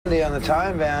On the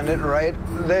time bandit right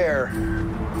there.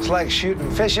 It's like shooting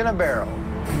fish in a barrel.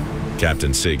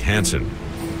 Captain Sig Hansen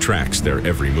tracks their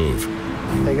every move.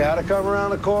 They got to come around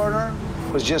the corner.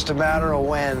 It was just a matter of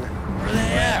when. Where are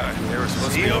they at? They were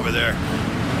supposed to be over there.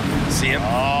 See him? Oh.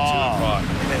 2 o'clock.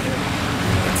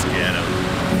 Let's get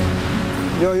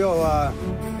him. Yo,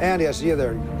 Andy, I see you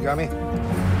there. You got me?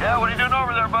 Yeah, what are you doing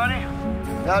over there, buddy?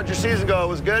 How'd your season go? It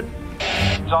was good?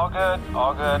 It's all good,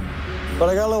 all good. But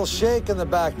I got a little shake in the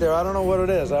back there. I don't know what it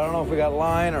is. I don't know if we got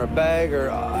line or a bag or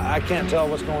I can't tell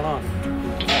what's going on.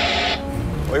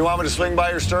 Well, you want me to swing by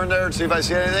your stern there and see if I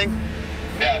see anything?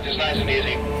 Yeah, just nice and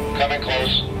easy. Coming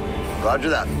close. Roger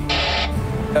that.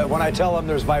 When I tell them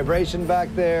there's vibration back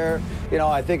there, you know,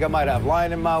 I think I might have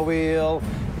line in my wheel.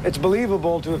 It's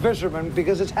believable to a fisherman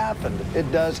because it's happened.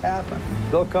 It does happen.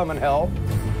 They'll come and help.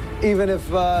 Even if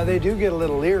they do get a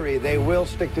little leery, they will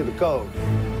stick to the code.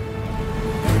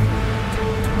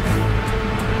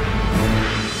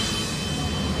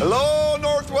 Hello,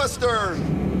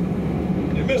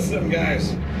 Northwestern. You missed them,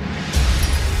 guys.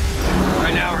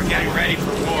 Right now, we're getting ready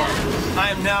for war. I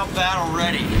am now battle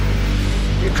ready.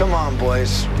 You come on,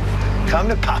 boys. Come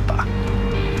to Papa.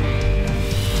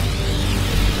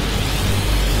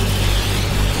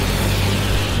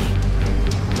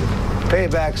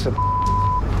 Payback's a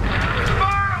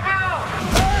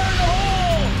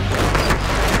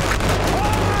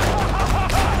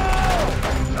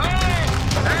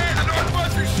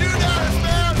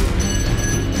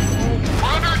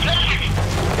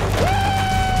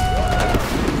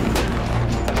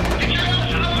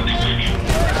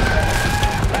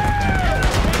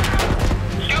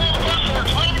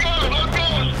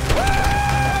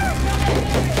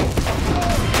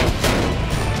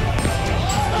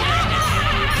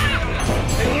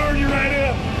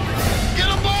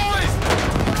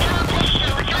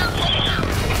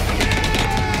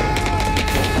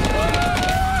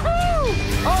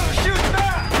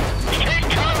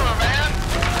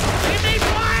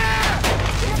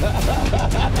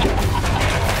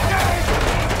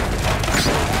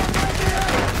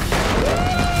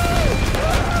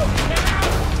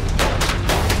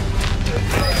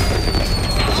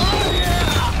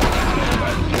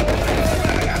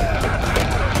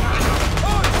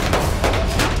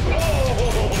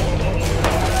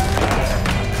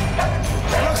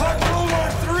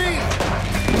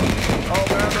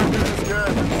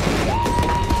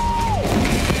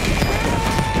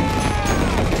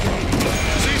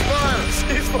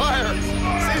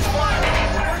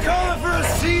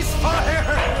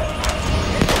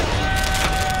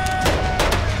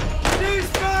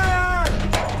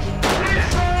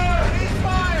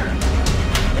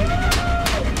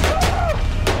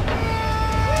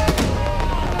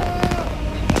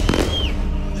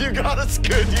That's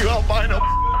good, you albino.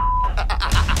 That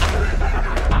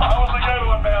was a good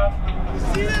one, man.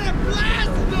 See that blast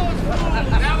those fools?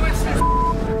 That was just...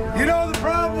 You know, the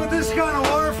problem with this kind of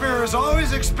warfare is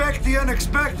always expect the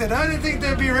unexpected. I didn't think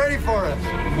they'd be ready for it.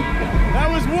 That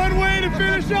was one way to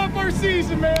finish off our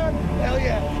season, man. Hell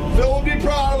yeah. Phil will be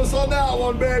proud of us on that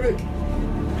one, baby.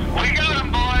 We got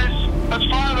him, boys. Let's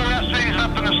fire the rest of these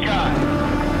up in the sky.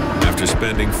 After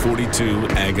spending 42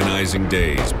 agonizing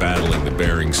days battling the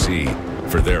Bering Sea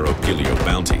for their Opilio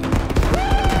bounty,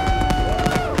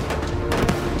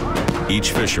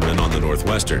 each fisherman on the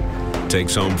Northwestern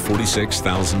takes home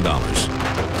 $46,000.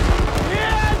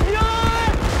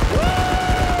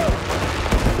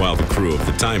 While the crew of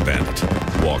the Time Bandit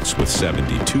walks with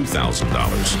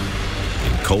 $72,000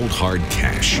 in cold hard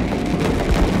cash.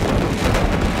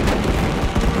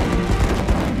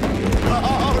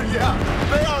 Oh, yeah.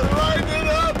 They are lighting it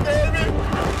up, baby.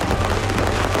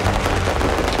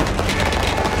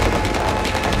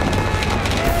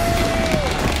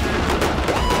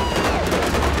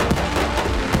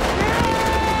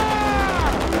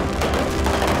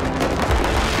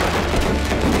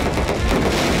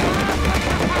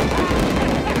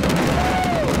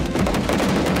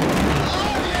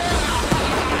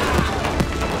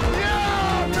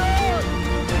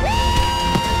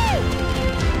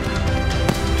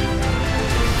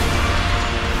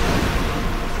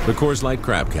 The Coors Light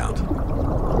Crab Count.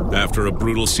 After a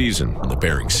brutal season on the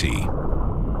Bering Sea,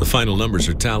 the final numbers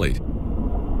are tallied.